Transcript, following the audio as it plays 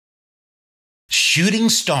Shooting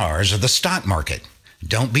stars of the stock market.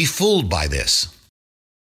 Don't be fooled by this.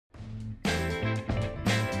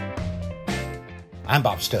 I'm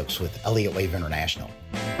Bob Stokes with Elliott Wave International.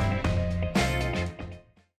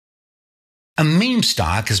 A meme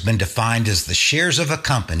stock has been defined as the shares of a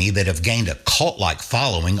company that have gained a cult-like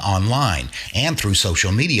following online and through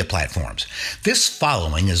social media platforms. This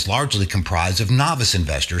following is largely comprised of novice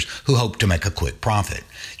investors who hope to make a quick profit.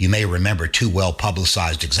 You may remember two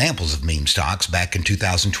well-publicized examples of meme stocks back in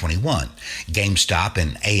 2021, GameStop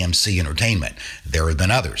and AMC Entertainment. There have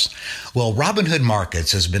been others. Well, Robinhood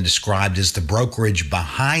Markets has been described as the brokerage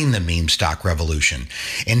behind the meme stock revolution.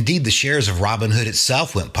 Indeed, the shares of Robinhood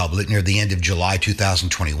itself went public near the end of July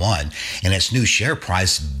 2021, and its new share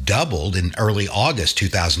price doubled in early August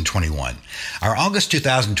 2021. Our August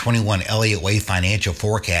 2021 Elliott Wave financial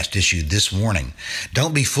forecast issued this morning.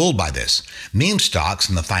 Don't be fooled by this. Meme stocks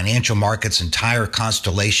and the financial market's entire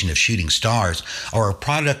constellation of shooting stars are a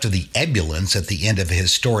product of the ebullience at the end of a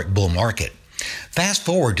historic bull market. Fast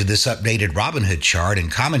forward to this updated Robinhood chart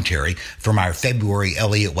and commentary from our February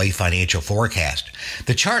Elliott Wave financial forecast.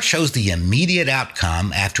 The chart shows the immediate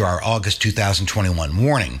outcome after our August 2021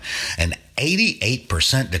 warning, an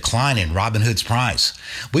 88% decline in Robinhood's price.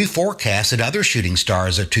 We forecasted other shooting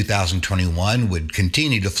stars of 2021 would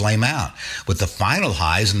continue to flame out, with the final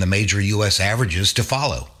highs in the major U.S. averages to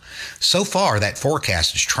follow. So far, that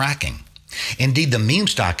forecast is tracking. Indeed, the meme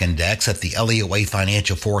stock index that the Elliott Wave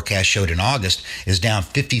financial forecast showed in August is down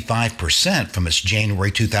 55% from its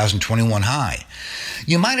January 2021 high.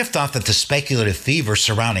 You might have thought that the speculative fever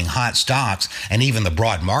surrounding hot stocks and even the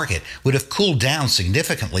broad market would have cooled down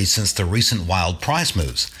significantly since the recent wild price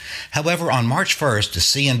moves. However, on March 1st, a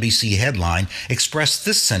CNBC headline expressed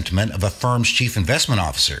this sentiment of a firm's chief investment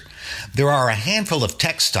officer. There are a handful of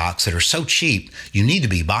tech stocks that are so cheap, you need to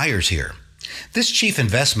be buyers here. This chief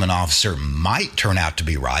investment officer might turn out to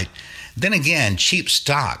be right. Then again, cheap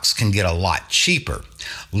stocks can get a lot cheaper.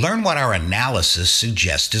 Learn what our analysis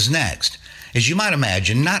suggests is next. As you might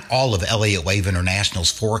imagine, not all of Elliott Wave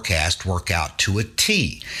International's forecasts work out to a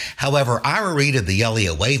T. However, our read of the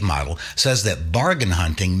Elliott Wave model says that bargain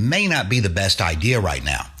hunting may not be the best idea right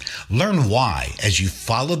now. Learn why as you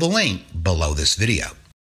follow the link below this video.